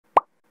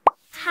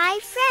Hi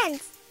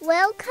friends,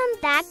 welcome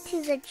back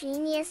to the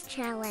Genius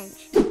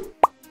Challenge.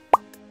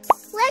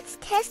 Let's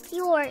test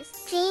yours,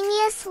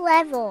 genius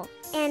level,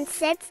 and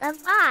sets of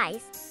eyes.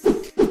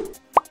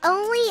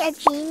 Only a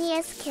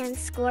genius can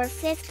score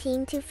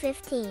 15 to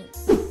 15.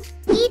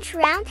 Each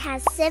round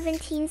has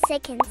 17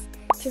 seconds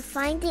to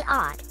find the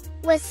odd,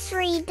 with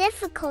 3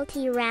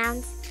 difficulty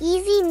rounds,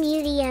 easy,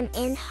 medium,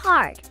 and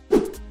hard.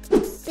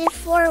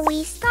 Before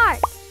we start,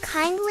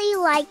 kindly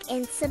like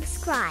and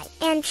subscribe,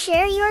 and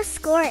share your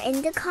score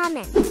in the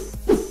comments.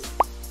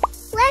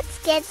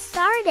 Let's get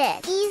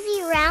started.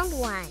 Easy round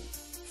 1.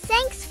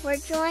 Thanks for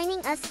joining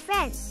us,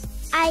 friends.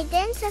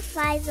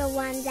 Identify the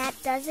one that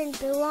doesn't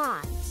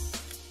belong.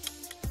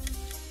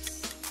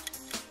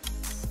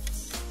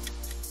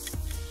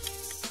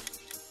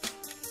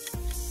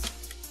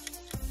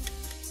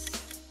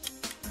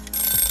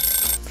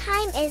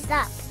 Time is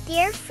up.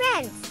 Dear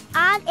friends,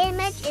 odd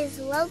image is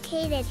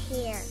located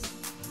here.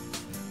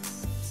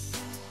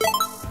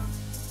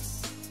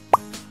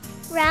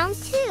 Round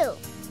 2.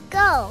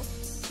 Go.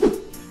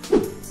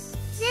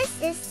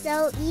 This is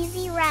so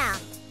easy round.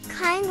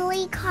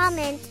 Kindly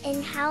comment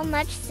in how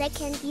much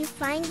second you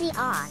find the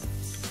odd.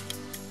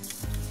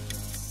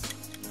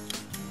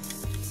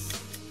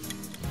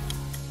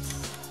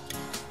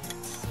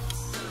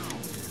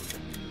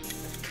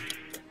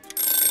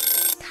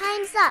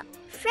 Time's up.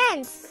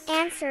 Friends,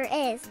 answer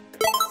is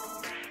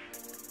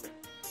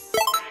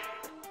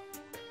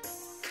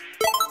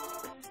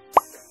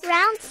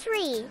Round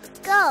 3.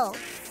 Go.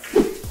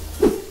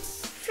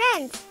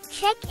 Friends,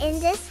 check in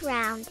this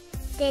round.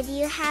 Did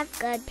you have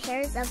good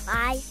pairs of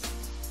eyes?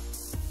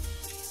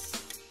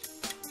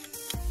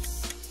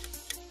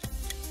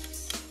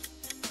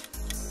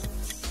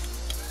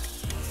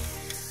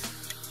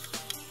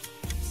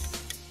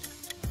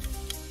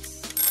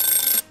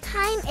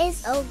 Time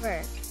is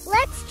over.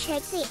 Let's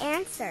check the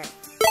answer.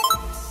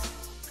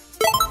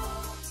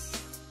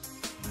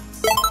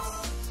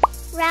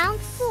 Round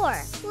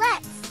 4.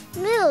 Let's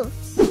move.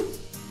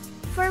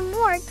 For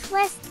more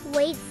twists,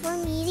 wait for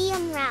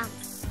medium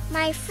rounds.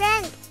 My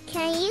friend,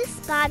 can you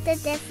spot the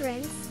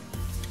difference?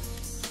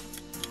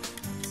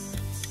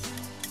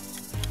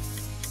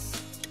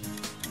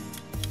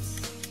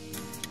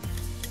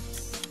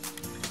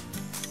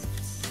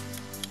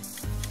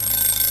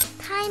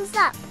 Time's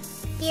up.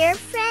 Dear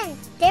friend,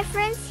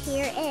 difference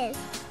here is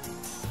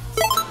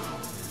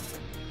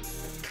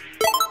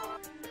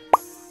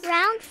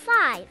Round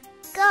 5.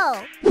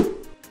 Go.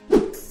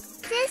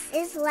 This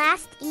is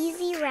last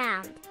easy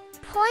round.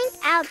 Point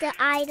out the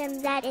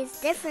item that is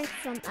different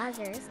from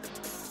others.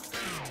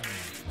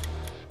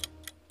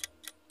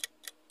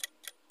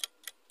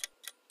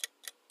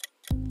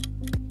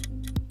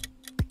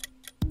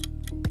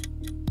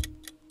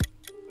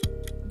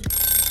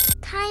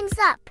 Time's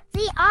up.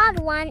 The odd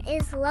one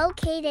is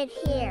located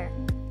here.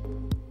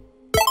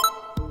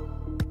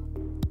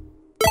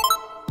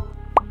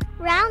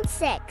 Round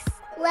 6.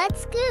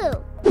 Let's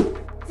go.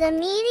 The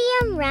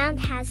medium round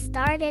has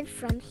started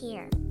from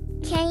here.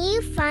 Can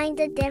you find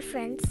the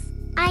difference?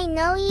 I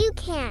know you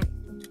can.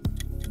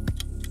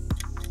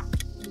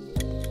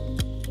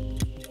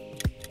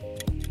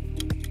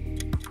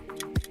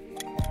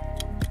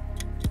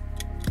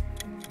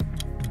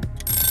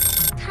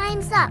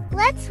 Time's up.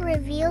 Let's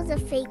reveal the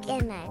fake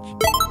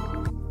image.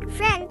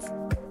 Friends,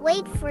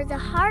 wait for the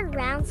hard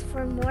rounds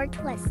for more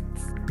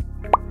twists.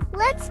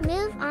 Let's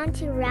move on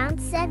to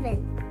round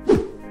 7.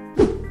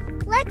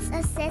 Let's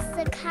assess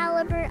the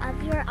caliber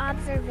of your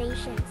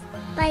observations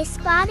by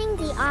spotting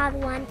the odd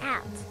one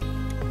out.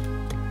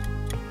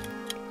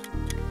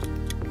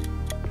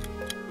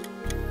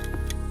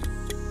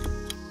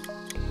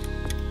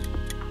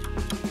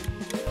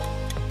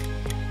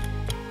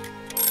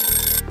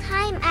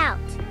 Time out.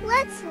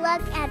 Let's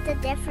look at the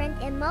different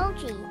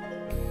emoji.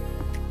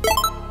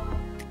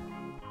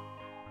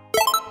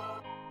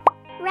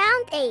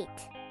 Round 8.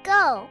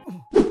 Go.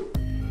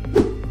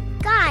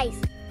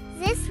 Guys,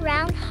 this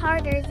round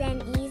harder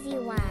than easy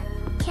one.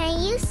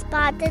 Can you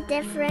spot the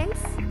difference?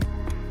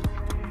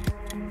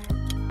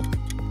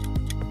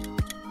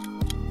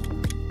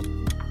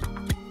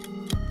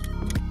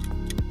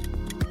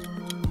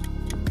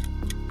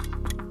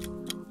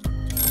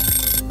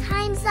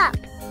 Time's up.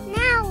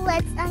 Now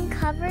let's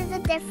uncover the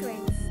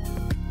difference.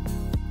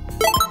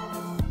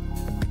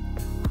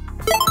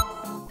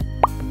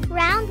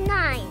 Round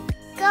 9.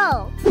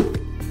 Go.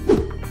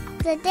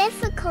 The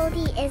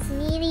difficulty is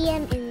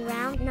medium in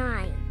round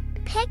 9.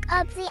 Pick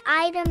up the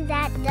item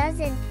that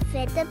doesn't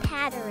fit the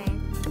pattern.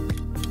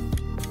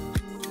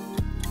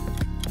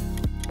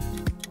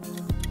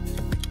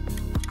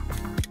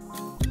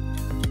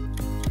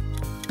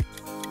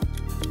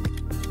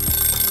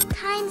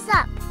 Time's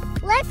up.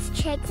 Let's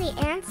check the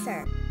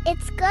answer.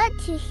 It's good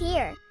to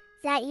hear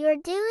that you're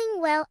doing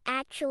well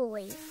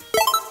actually.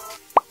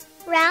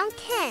 Round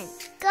 10.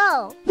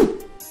 Go.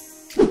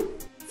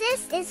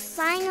 This is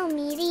final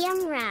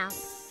medium round.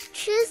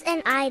 Choose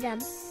an item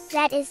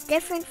that is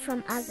different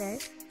from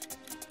others.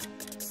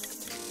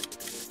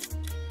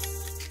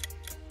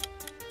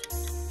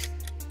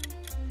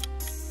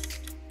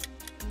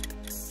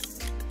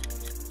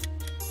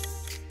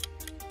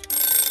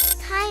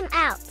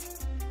 out.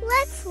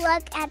 Let's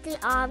look at the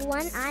odd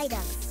one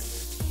item.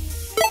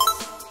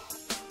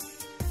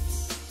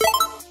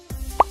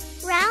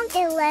 Round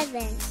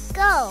 11,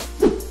 go!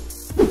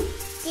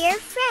 Dear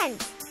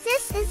friends,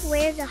 this is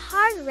where the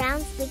hard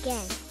rounds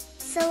begin.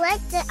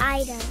 Select the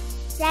item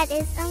that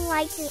is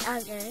unlike the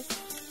others.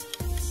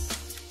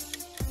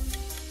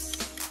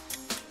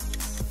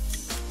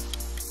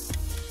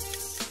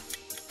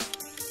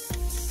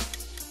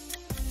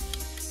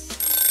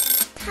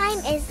 Time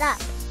is up.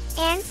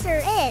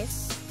 Answer is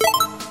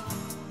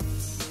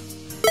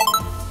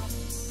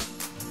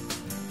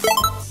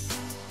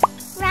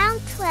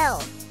round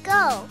 12,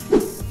 go!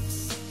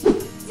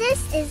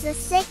 This is the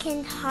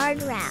second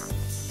hard round.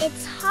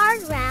 It's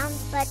hard round,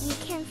 but you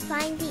can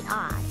find the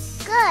odd.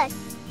 Good!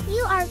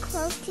 You are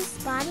close to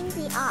spotting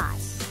the odd.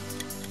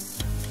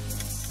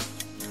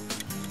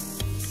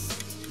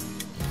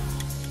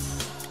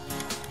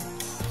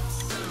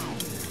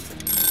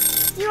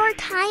 Your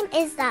time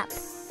is up.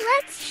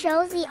 Let's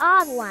show the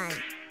odd one.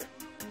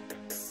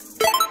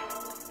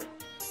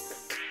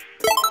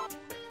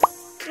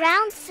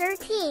 Round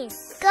 13,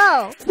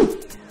 go!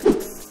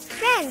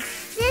 Friends,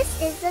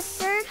 this is the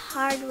third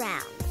hard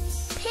round.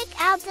 Pick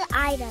out the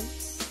item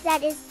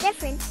that is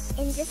different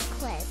in this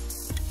quiz.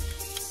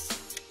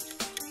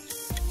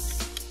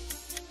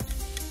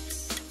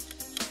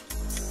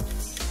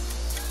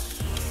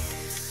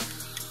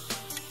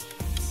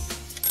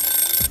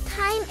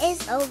 Time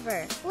is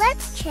over.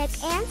 Let's check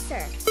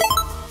answer.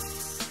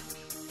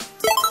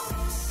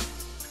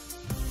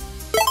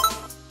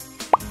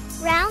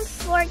 Round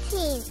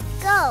 14,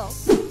 go!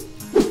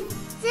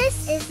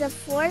 This is the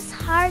fourth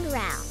hard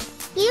round.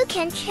 You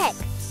can check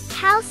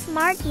how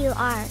smart you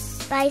are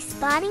by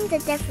spotting the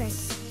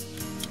difference.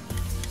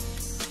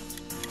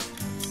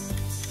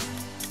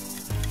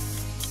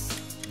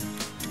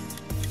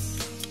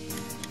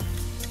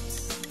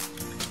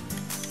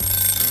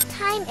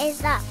 Time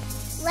is up.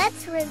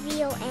 Let's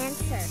reveal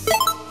answer.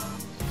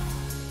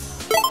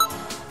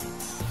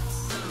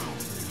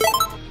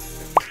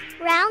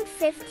 Round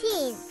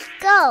 15,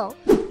 go!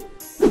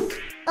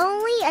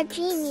 Only a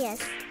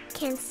genius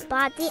can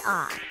spot the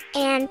odd.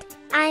 And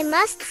I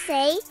must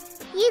say,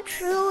 you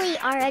truly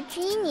are a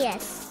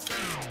genius.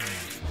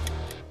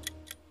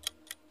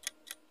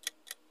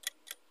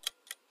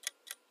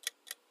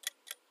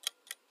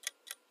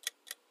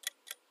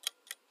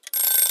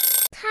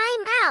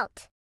 Time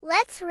out.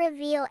 Let's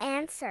reveal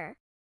answer.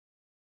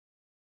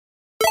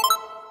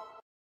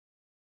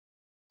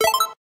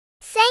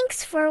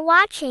 Thanks for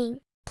watching.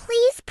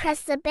 Please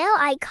press the bell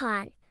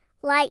icon,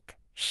 like,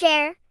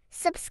 share,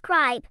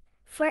 subscribe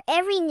for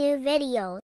every new video.